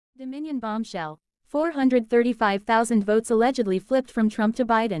Dominion bombshell. 435,000 votes allegedly flipped from Trump to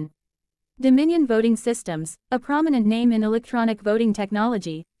Biden. Dominion Voting Systems, a prominent name in electronic voting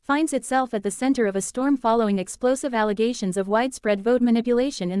technology, finds itself at the center of a storm following explosive allegations of widespread vote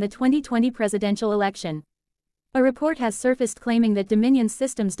manipulation in the 2020 presidential election. A report has surfaced claiming that Dominion's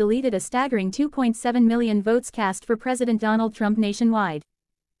systems deleted a staggering 2.7 million votes cast for President Donald Trump nationwide.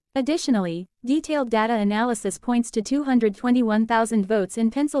 Additionally, detailed data analysis points to 221,000 votes in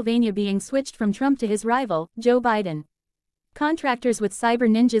Pennsylvania being switched from Trump to his rival, Joe Biden. Contractors with cyber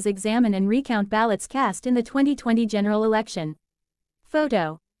ninjas examine and recount ballots cast in the 2020 general election.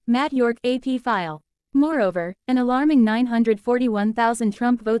 Photo. Matt York, AP file. Moreover, an alarming 941,000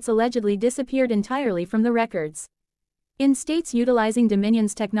 Trump votes allegedly disappeared entirely from the records. In states utilizing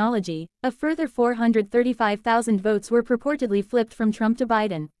Dominion's technology, a further 435,000 votes were purportedly flipped from Trump to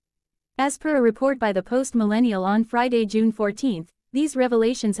Biden. As per a report by the Post-Millennial on Friday, June 14, these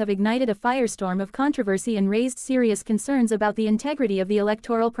revelations have ignited a firestorm of controversy and raised serious concerns about the integrity of the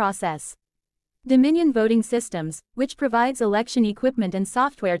electoral process. Dominion Voting Systems, which provides election equipment and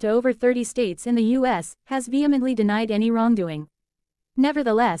software to over 30 states in the U.S., has vehemently denied any wrongdoing.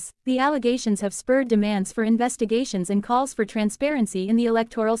 Nevertheless, the allegations have spurred demands for investigations and calls for transparency in the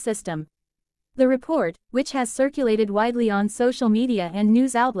electoral system. The report, which has circulated widely on social media and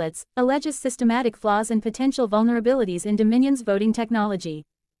news outlets, alleges systematic flaws and potential vulnerabilities in Dominion's voting technology.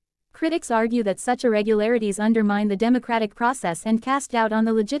 Critics argue that such irregularities undermine the democratic process and cast doubt on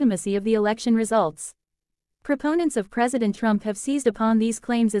the legitimacy of the election results. Proponents of President Trump have seized upon these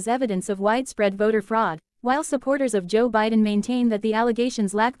claims as evidence of widespread voter fraud, while supporters of Joe Biden maintain that the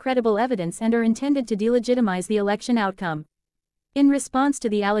allegations lack credible evidence and are intended to delegitimize the election outcome. In response to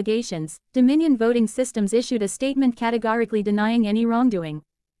the allegations, Dominion Voting Systems issued a statement categorically denying any wrongdoing.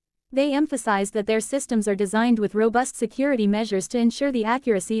 They emphasized that their systems are designed with robust security measures to ensure the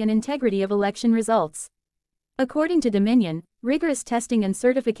accuracy and integrity of election results. According to Dominion, rigorous testing and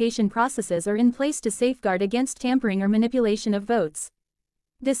certification processes are in place to safeguard against tampering or manipulation of votes.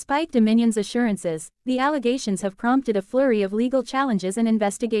 Despite Dominion's assurances, the allegations have prompted a flurry of legal challenges and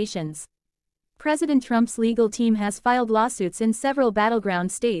investigations. President Trump's legal team has filed lawsuits in several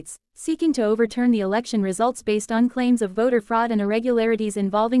battleground states, seeking to overturn the election results based on claims of voter fraud and irregularities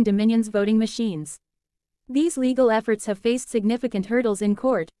involving Dominion's voting machines. These legal efforts have faced significant hurdles in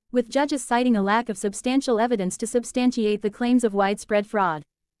court, with judges citing a lack of substantial evidence to substantiate the claims of widespread fraud.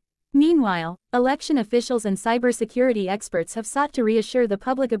 Meanwhile, election officials and cybersecurity experts have sought to reassure the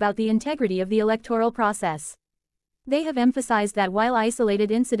public about the integrity of the electoral process. They have emphasized that while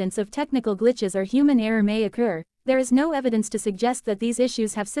isolated incidents of technical glitches or human error may occur, there is no evidence to suggest that these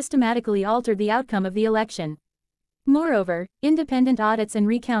issues have systematically altered the outcome of the election. Moreover, independent audits and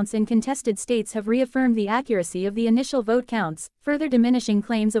recounts in contested states have reaffirmed the accuracy of the initial vote counts, further diminishing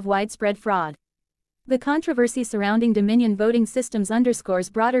claims of widespread fraud. The controversy surrounding Dominion Voting Systems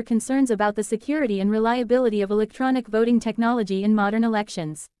underscores broader concerns about the security and reliability of electronic voting technology in modern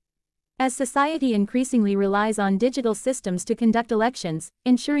elections. As society increasingly relies on digital systems to conduct elections,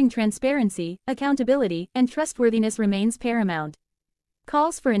 ensuring transparency, accountability, and trustworthiness remains paramount.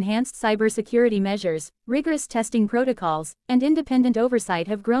 Calls for enhanced cybersecurity measures, rigorous testing protocols, and independent oversight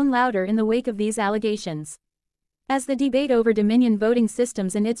have grown louder in the wake of these allegations. As the debate over Dominion Voting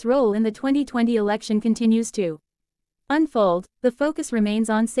Systems and its role in the 2020 election continues to unfold, the focus remains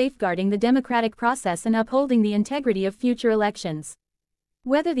on safeguarding the democratic process and upholding the integrity of future elections.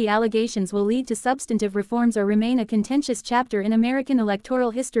 Whether the allegations will lead to substantive reforms or remain a contentious chapter in American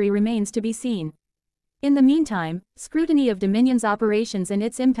electoral history remains to be seen. In the meantime, scrutiny of Dominion's operations and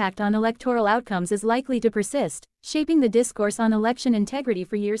its impact on electoral outcomes is likely to persist, shaping the discourse on election integrity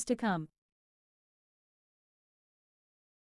for years to come.